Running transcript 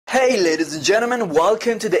Hey ladies and gentlemen,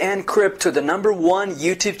 welcome to the Crypto, the #1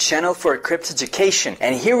 YouTube channel for crypto education.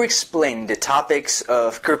 And here we explain the topics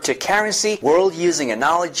of cryptocurrency, world using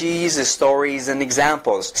analogies, stories, and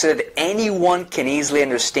examples so that anyone can easily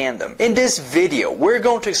understand them. In this video, we're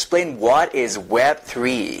going to explain what is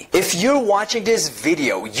Web3. If you're watching this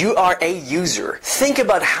video, you are a user. Think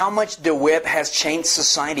about how much the web has changed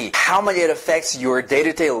society, how much it affects your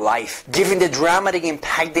day-to-day life. Given the dramatic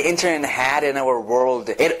impact the internet had in our world,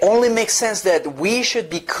 it only makes sense that we should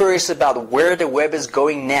be curious about where the web is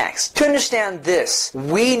going next. To understand this,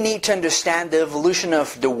 we need to understand the evolution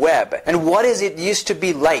of the web and what is it used to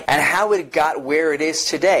be like and how it got where it is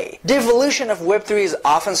today. The evolution of Web3 is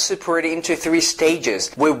often separated into 3 stages: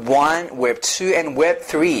 Web 1, Web 2, and Web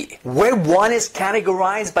 3. Web 1 is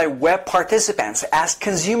categorized by web participants as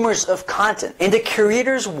consumers of content, and the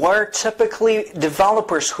creators were typically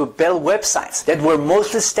developers who built websites that were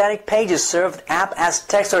mostly static pages served up as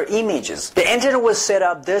text or images. The internet was set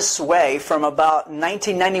up this way from about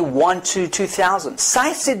 1991 to 2000.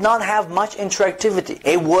 Sites did not have much interactivity.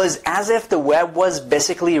 It was as if the web was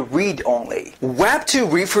basically read-only. Web 2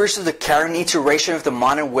 refers to the current iteration of the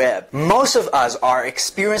modern web. Most of us are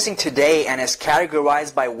experiencing today and is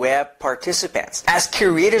categorized by web participants as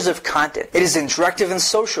creators of content. It is interactive and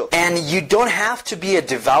social, and you don't have to be a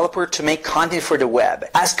developer to make content for the web.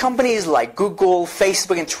 As companies like Google,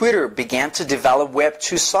 Facebook, and Twitter began to develop Web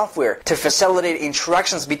 2 software to facilitate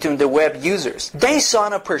interactions between the web users, they saw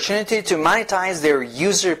an opportunity to monetize their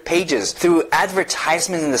user pages through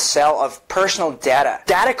advertisements and the sale of personal data.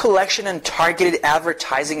 Data collection and targeted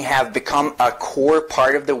advertising have become a core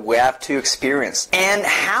part of the Web 2 experience and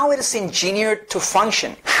how it is engineered to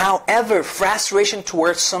function. However, frustration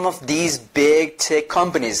towards some of these big tech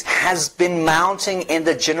companies has been mounting in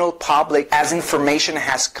the general public as information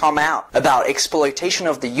has come out about exploitation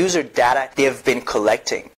of the user data they have been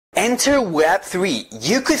collecting. Enter Web 3.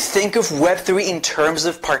 You could think of Web 3 in terms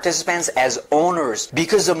of participants as owners,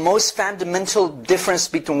 because the most fundamental difference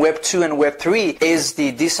between Web 2 and Web 3 is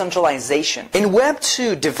the decentralization. In Web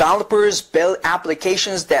 2, developers build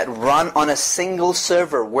applications that run on a single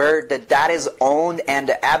server where the data is owned and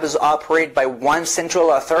the app is operated by one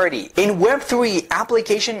central authority. In Web 3,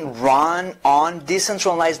 applications run on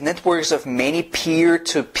decentralized networks of many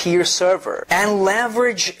peer-to-peer servers and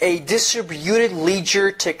leverage a distributed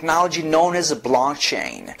ledger technology known as a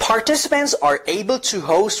blockchain. Participants are able to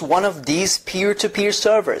host one of these peer-to-peer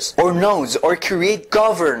servers or nodes, or create,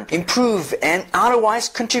 govern, improve, and otherwise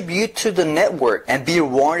contribute to the network and be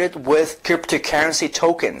rewarded with cryptocurrency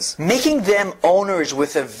tokens, making them owners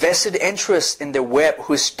with a vested interest in the web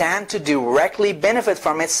who stand to directly benefit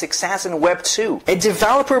from its success in Web 2. A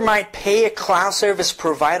developer might pay a cloud service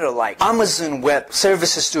provider like Amazon Web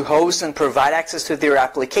Services to host and provide access to their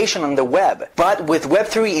application on the web. But with Web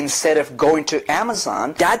 3, instead of going to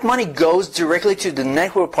Amazon, that money goes directly to the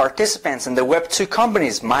network participants, and the Web 2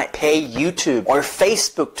 companies might pay YouTube or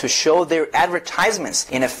Facebook to show their advertisements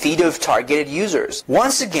in a feed of targeted users.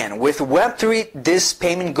 Once again, with Web 3, this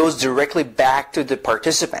payment goes directly back to the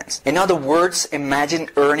participants. In other words, imagine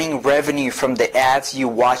earning revenue from the ads you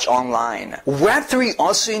watch online. Web 3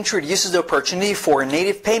 also introduces the opportunity for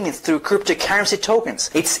native payments through cryptocurrency tokens.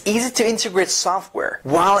 It's easy to integrate software,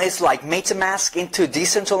 while it's like MetaMask into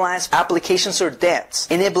decentralized applications or debts,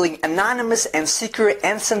 enabling anonymous and secure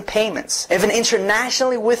instant payments, even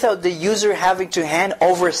internationally without the user having to hand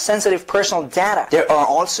over sensitive personal data. There are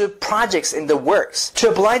also projects in the works to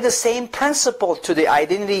apply the same principle to the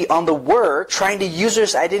identity on the web, trying the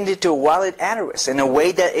user's identity to a wallet address in a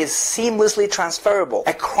way that is seamlessly transferable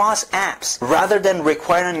across apps rather than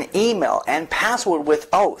requiring an email and password with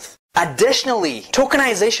oath. Additionally,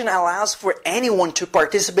 tokenization allows for anyone to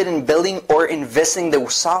participate in building or investing the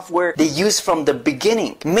software they use from the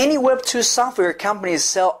beginning. Many Web 2 software companies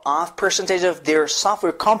sell off percentage of their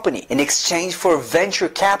software company in exchange for venture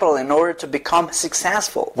capital in order to become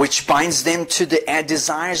successful, which binds them to the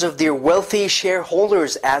desires of their wealthy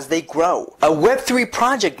shareholders as they grow. A Web 3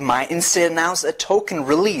 project might instead announce a token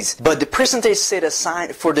release, but the percentage set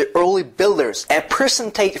aside for the early builders, a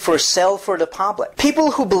percentage for sale for the public.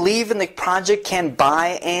 People who believe in the project can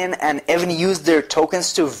buy in and even use their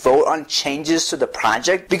tokens to vote on changes to the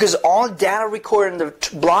project, because all data recorded in the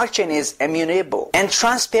blockchain is immutable and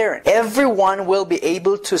transparent. Everyone will be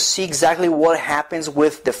able to see exactly what happens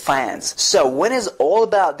with the funds. So when is all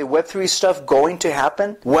about the Web3 stuff going to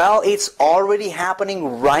happen? Well, it's already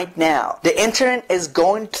happening right now. The internet is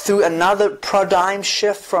going through another paradigm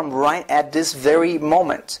shift from right at this very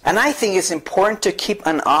moment. And I think it's important to keep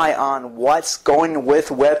an eye on what's going with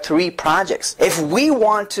Web3 Web3 projects. If we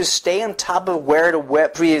want to stay on top of where the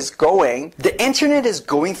Web3 is going, the internet is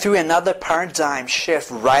going through another paradigm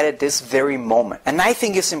shift right at this very moment. And I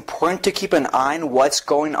think it's important to keep an eye on what's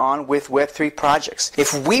going on with Web3 projects.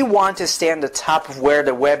 If we want to stay on the top of where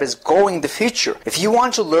the web is going in the future, if you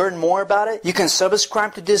want to learn more about it, you can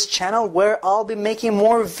subscribe to this channel where I'll be making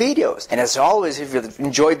more videos. And as always, if you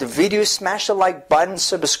enjoyed the video, smash the like button,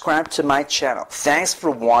 subscribe to my channel. Thanks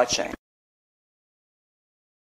for watching.